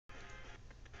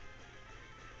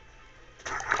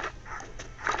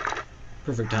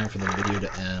Perfect time for the video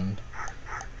to end.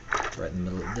 Right in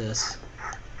the middle of this.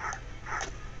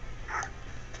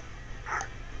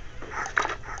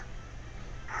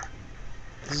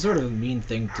 This is sort of a mean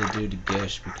thing to do to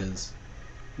Gish, because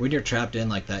when you're trapped in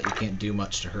like that, you can't do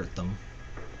much to hurt them.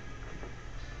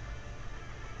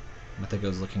 I think I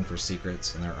was looking for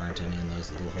secrets, and there aren't any in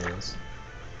those little holes.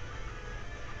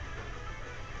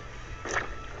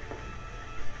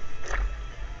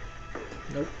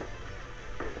 Nope.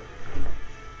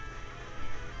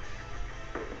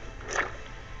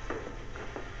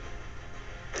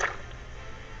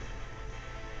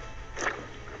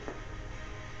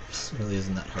 This really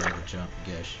isn't that hard of a jump,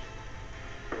 Gish.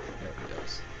 There he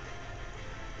goes.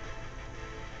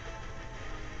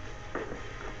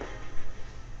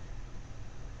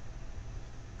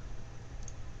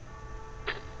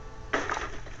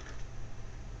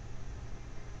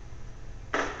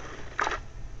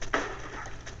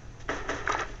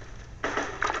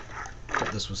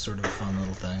 But this was sort of a fun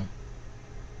little thing.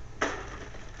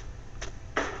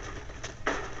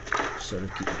 Sort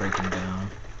of keep breaking down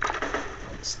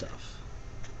all the stuff.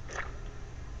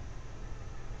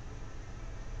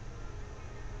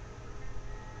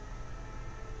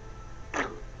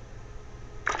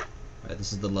 Alright,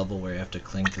 this is the level where you have to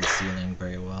cling to the ceiling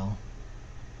very well.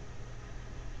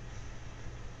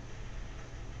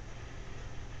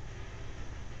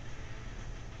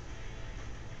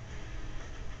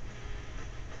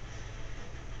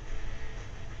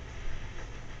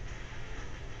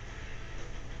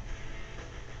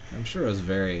 I'm sure I was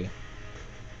very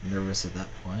nervous at that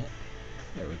point.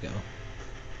 There we go.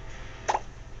 I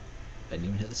didn't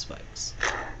even hit the spikes.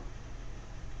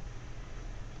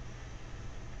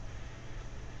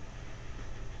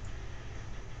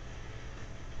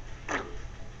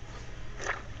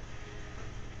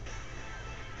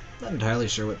 Not entirely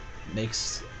sure what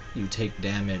makes you take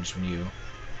damage when you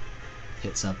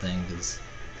hit something, because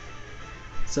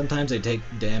sometimes I take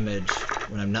damage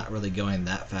when I'm not really going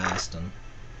that fast, and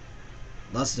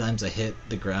lots of times I hit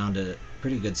the ground at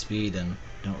pretty good speed and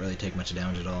don't really take much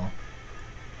damage at all.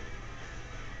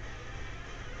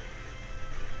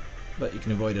 But you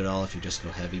can avoid it all if you just go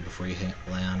heavy before you hit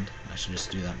land. I should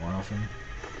just do that more often.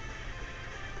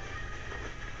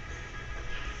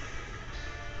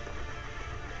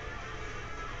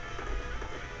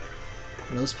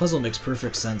 You know, this puzzle makes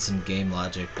perfect sense in game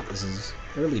logic, but this is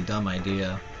a really dumb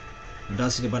idea. I'm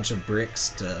dusting a bunch of bricks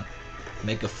to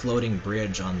make a floating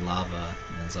bridge on lava,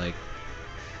 and it's like,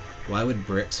 why would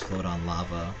bricks float on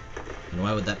lava? And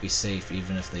why would that be safe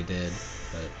even if they did?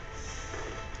 But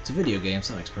it's a video game,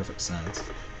 so that makes perfect sense.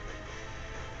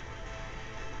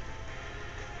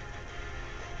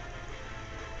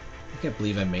 I can't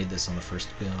believe I made this on the first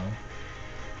go.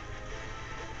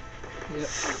 Yep.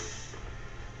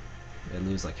 I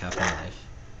lose like half my life.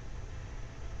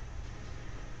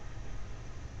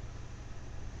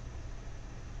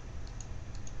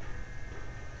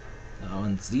 Oh,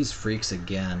 and it's these freaks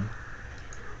again.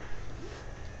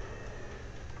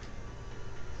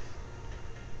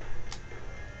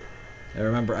 I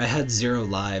remember I had 0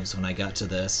 lives when I got to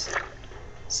this,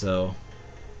 so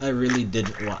I really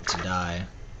didn't want to die.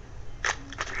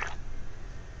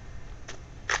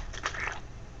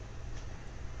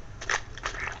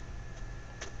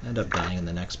 I end up dying in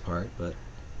the next part, but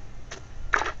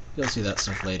you'll see that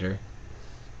stuff later.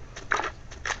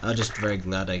 I was just very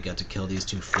glad I got to kill these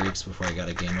 2 freaks before I got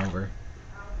a game over.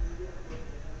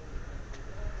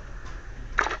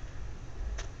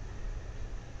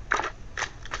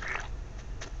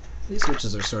 These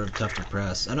switches are sort of tough to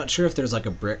press. I'm not sure if there's like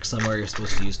a brick somewhere you're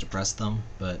supposed to use to press them,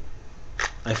 but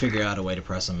I figure out a way to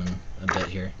press them in a bit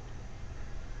here.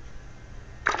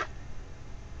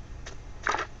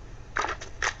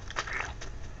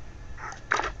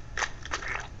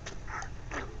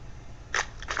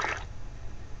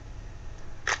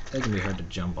 They can be hard to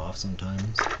jump off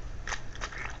sometimes.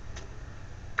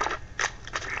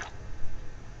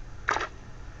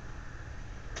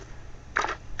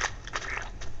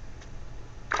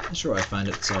 Not sure why I find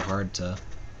it so hard to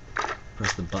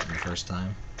press the button the first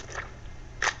time.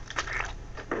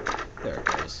 There it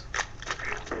goes.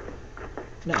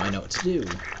 Now I know what to do.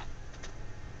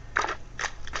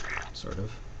 Sort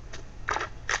of.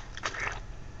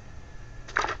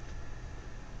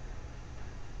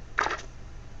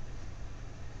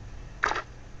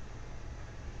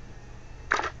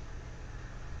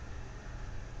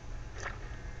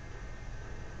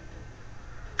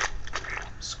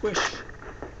 Squish.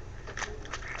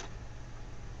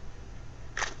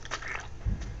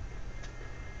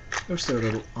 I wish they were a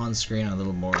little on screen a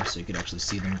little more so you could actually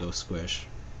see them go squish.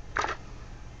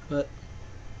 But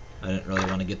I didn't really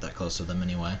want to get that close to them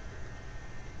anyway.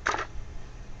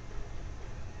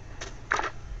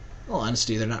 Well,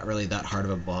 honesty, they're not really that hard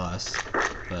of a boss,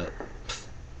 but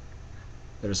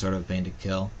they're sort of a pain to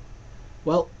kill.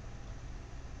 Well,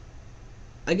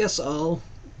 I guess I'll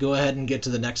go ahead and get to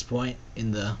the next point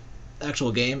in the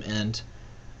actual game, and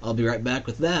I'll be right back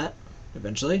with that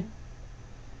eventually.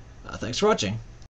 Thanks for watching.